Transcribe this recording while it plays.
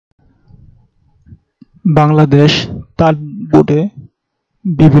বাংলাদেশ তাঁত বোর্ডে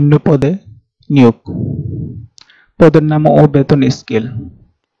বিভিন্ন পদে নিয়োগ। পদের নাম ও বেতন স্কেল।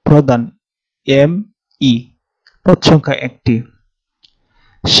 প্রধান এম.ই, পদ সংখ্যা 1টি।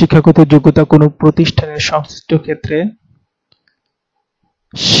 শিক্ষাগত যোগ্যতা কোনো প্রতিষ্ঠানের সংশ্লিষ্ট ক্ষেত্রে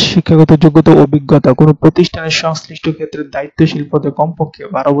অভিজ্ঞতা কোনো প্রতিষ্ঠানের সংশ্লিষ্ট ক্ষেত্রে দায়িত্বশীল পদে কমপক্ষে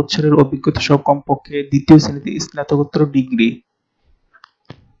 12 বছরের অভিজ্ঞতা সহ কমপক্ষে দ্বিতীয় শ্রেণীতে স্নাতকোত্তর ডিগ্রি।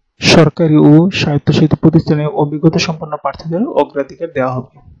 সরকারি ও স্বায়ত্তশাসিত প্রতিষ্ঠানে অভিজ্ঞতা সম্পন্ন প্রার্থীদের অগ্রাধিকার দেওয়া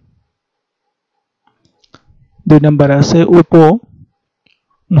হবে। 2 নম্বরে আছে উপ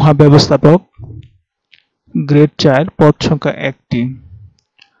মহাব্যবস্থাপক, গ্রেড 4, পদ সংখ্যা 1টি।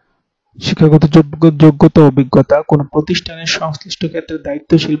 শিক্ষাগত যোগ্যতা অভিজ্ঞতা কোনো প্রতিষ্ঠানের সংশ্লিষ্ট ক্ষেত্রে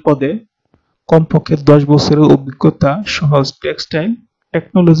দায়িত্বশীল পদে কমপক্ষে 10 বছরের অভিজ্ঞতা সহ টেক্সটাইল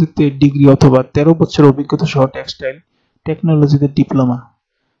টেকনোলজিতে ডিগ্রি অথবা 13 বছরের অভিজ্ঞতা সহ টেক্সটাইল টেকনোলজিতে ডিপ্লোমা।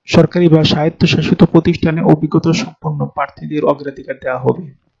 সরকারি বা স্বায়ত্তশাসিত প্রতিষ্ঠানে অভিজ্ঞতা সম্পন্ন প্রার্থীদের অগ্রাধিকার দেওয়া হবে।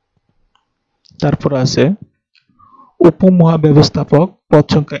 তারপর আছে উপমহাব্যবস্থাপক, পদ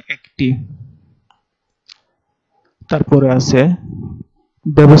সংখ্যা 1টি। তারপরে আছে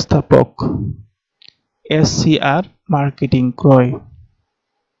ব্যবস্থাপক, SCR মার্কেটিং ক্রয়।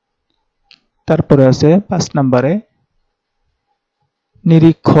 তারপরে আছে 5 নম্বরে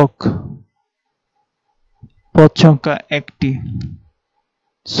নিরীক্ষক, পদ সংখ্যা 1টি।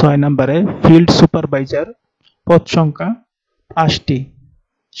 6 নম্বরে ফিল্ড সুপারভাইজার, পদ সংখ্যা 5টি।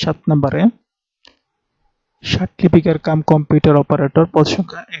 7 নম্বরে সার্টিফিকেট কাম কম্পিউটার অপারেটর, পদ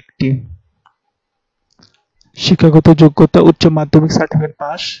সংখ্যা 1টি। শিক্ষাগত যোগ্যতা উচ্চ মাধ্যমিক সার্টিফিকেট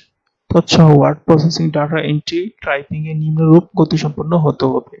পাস, পদ সহ word processing, data entry, typing এ নিম্নরূপ গতিসম্পন্ন হতে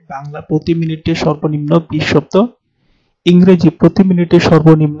হবে। বাংলা প্রতি মিনিটে সর্বনিম্ন 20 শব্দ, ইংরেজি প্রতি মিনিটে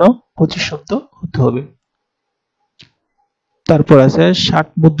সর্বনিম্ন 25 শব্দ হতে হবে। তারপর আছে 60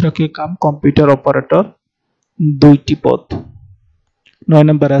 মুদ্রাকে কাম কম্পিউটার অপারেটর, 2টি পদ। 9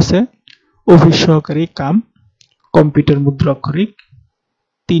 নম্বর আছে অফিস সহকারী কাম কম্পিউটার মুদ্রাক্ষরিক,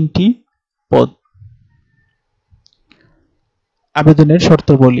 3টি পদ। আবেদনের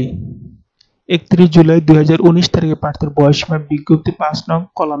শর্তাবলী। 31 জুলাই 2019 তারিখে প্রার্থীর বয়সসীমা বিজ্ঞপ্তি 5 নং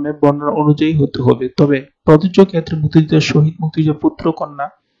কলামের বর্ণনা অনুযায়ী হতে হবে। তবে প্রযোজ্য ক্ষেত্রে মুক্তিযোদ্ধার শহীদ, মুক্তিযোদ্ধার পুত্র কন্যা,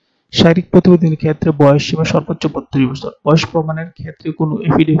 শারীরিক প্রতিবন্ধীর ক্ষেত্রে বয়সসীমা সর্বোচ্চ 32 বছর। বয়স প্রমাণের ক্ষেত্রে কোনো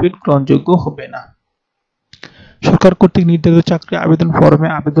এফিডেভিট গ্রহণযোগ্য হবে না। সরকার কর্তৃক নির্ধারিত চাকরি আবেদন ফরমে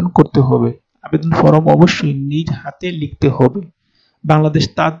আবেদন করতে হবে। আবেদন ফরম অবশ্যই নিজ হাতে লিখতে হবে। বাংলাদেশ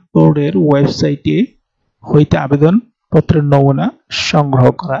তাঁত বোর্ডের ওয়েবসাইটে হইতে আবেদন পত্রের নমুনা সংগ্রহ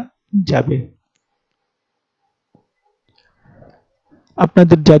করা যাবে।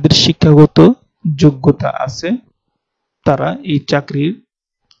 আপনাদের যাদের শিক্ষাগত যোগ্যতা আছে তারা এই চাকরির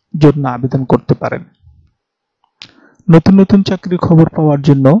জন্য আবেদন করতে পারেন। নতুন নতুন চাকরির খবর পাওয়ার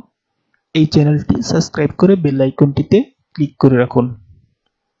জন্য এই চ্যানেলটি সাবস্ক্রাইব করে বেল আইকনটিতে ক্লিক করে রাখুন।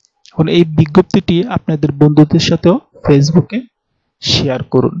 এখন এই বিজ্ঞপ্তিটি আপনাদের বন্ধুদের সাথেও ফেসবুকে শেয়ার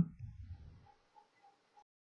করুন।